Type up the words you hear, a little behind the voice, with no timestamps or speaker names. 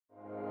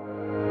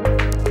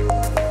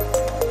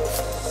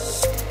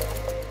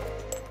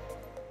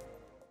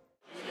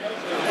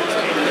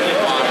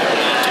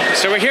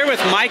So we're here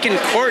with Mike and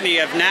Courtney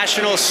of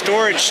National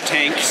Storage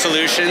Tank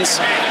Solutions,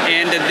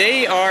 and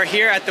they are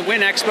here at the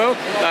Win Expo.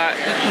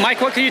 Mike,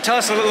 what can you tell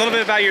us a little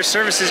bit about your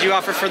services you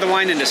offer for the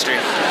wine industry?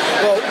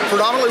 Well,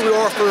 predominantly we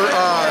offer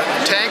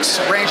tanks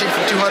ranging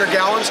from 200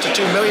 gallons to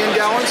 2 million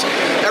gallons.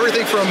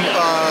 Everything from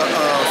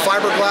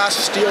fiberglass,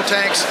 steel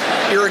tanks,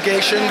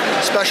 irrigation,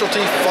 specialty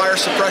fire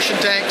suppression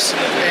tanks,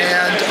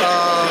 and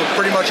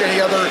pretty much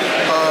any other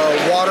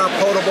water,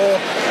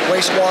 potable,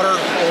 wastewater,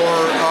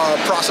 or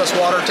processed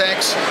water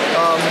tanks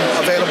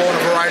available in a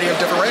variety of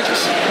different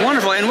ranges.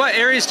 Wonderful. And what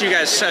areas do you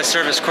guys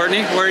service,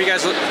 Courtney? Where are you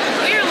guys? We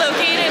are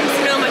located in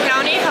Sonoma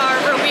County.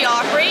 However, we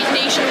operate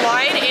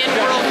nationwide and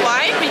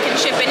worldwide. We can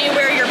ship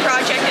anywhere your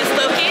project is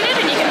located,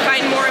 and you can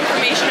find more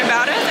information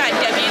about us at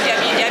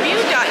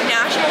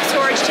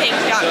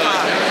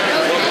www.nationalstoragetank.com.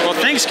 Well,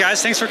 thanks,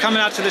 guys. Thanks for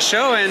coming out to the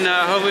show, and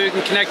hopefully we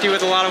can connect you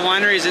with a lot of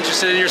wineries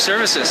interested in your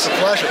services. It's a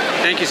pleasure.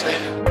 Thank you.